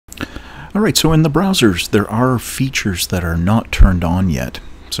Alright, so in the browsers, there are features that are not turned on yet.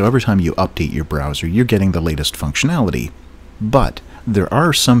 So every time you update your browser, you're getting the latest functionality. But there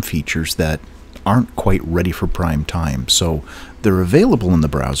are some features that aren't quite ready for prime time. So they're available in the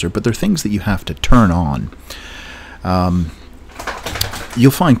browser, but they're things that you have to turn on.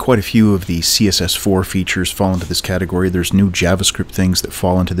 You'll find quite a few of the CSS4 features fall into this category. There's new JavaScript things that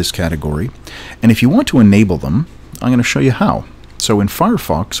fall into this category. And if you want to enable them, I'm going to show you how. So in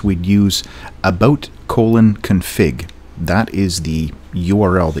Firefox, we'd use about:config. That is the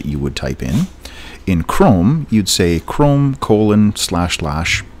URL that you would type in. In Chrome, you'd say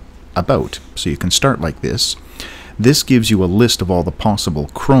chrome://about. So you can start like this. This gives you a list of all the possible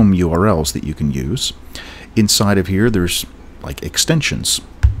Chrome URLs that you can use. Inside of here, there's like extensions.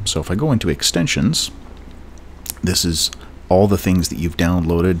 So if I go into extensions, this is all the things that you've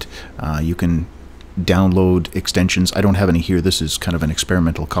downloaded. You can download extensions. I don't have any here. This is kind of an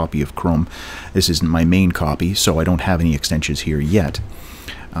experimental copy of Chrome. This isn't my main copy, so I don't have any extensions here yet.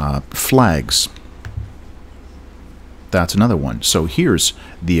 Flags. That's another one. So here's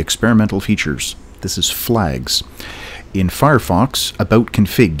the experimental features. This is flags. In Firefox,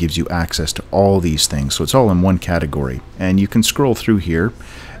 about:config gives you access to all these things, so it's all in one category. And you can scroll through here,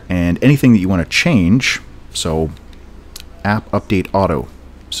 and anything that you want to change, so app update auto.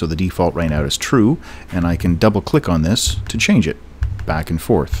 So the default right now is true, and I can double click on this to change it back and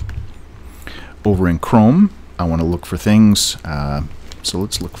forth. Over in Chrome, I want to look for things, so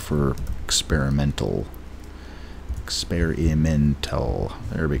let's look for experimental,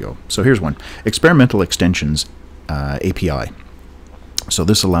 there we go. So here's one, experimental extensions API. So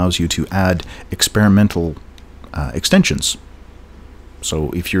this allows you to add experimental extensions.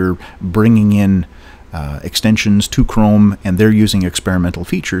 So if you're bringing in extensions to Chrome and they're using experimental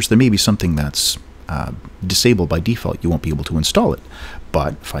features, there may be something that's disabled by default. You won't be able to install it.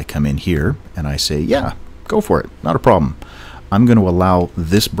 But if I come in here and I say, yeah, go for it, not a problem, I'm going to allow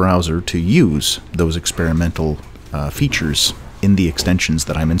this browser to use those experimental features in the extensions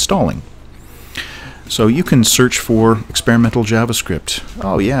that I'm installing. So you can search for experimental JavaScript.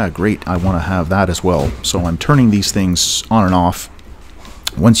 Oh yeah, great, I want to have that as well. So I'm turning these things on and off.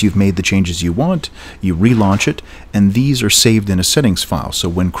 Once you've made the changes you want, you relaunch it, and these are saved in a settings file. So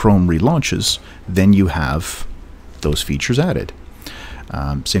when Chrome relaunches, then you have those features added.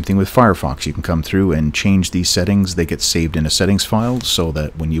 Same thing with Firefox. You can come through and change these settings. They get saved in a settings file so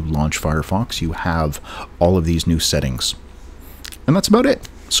that when you launch Firefox, you have all of these new settings. And that's about it.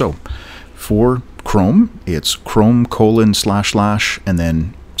 So for Chrome, it's chrome:// and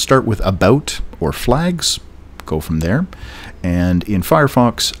then start with about or flags, go from there. And in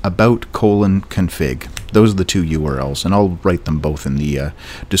Firefox, about:config. Those are the two URLs, and I'll write them both in the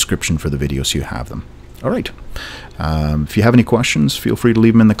description for the video so you have them. Alright, if you have any questions, feel free to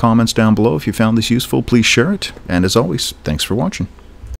leave them in the comments down below. If you found this useful, please share it. And as always, thanks for watching.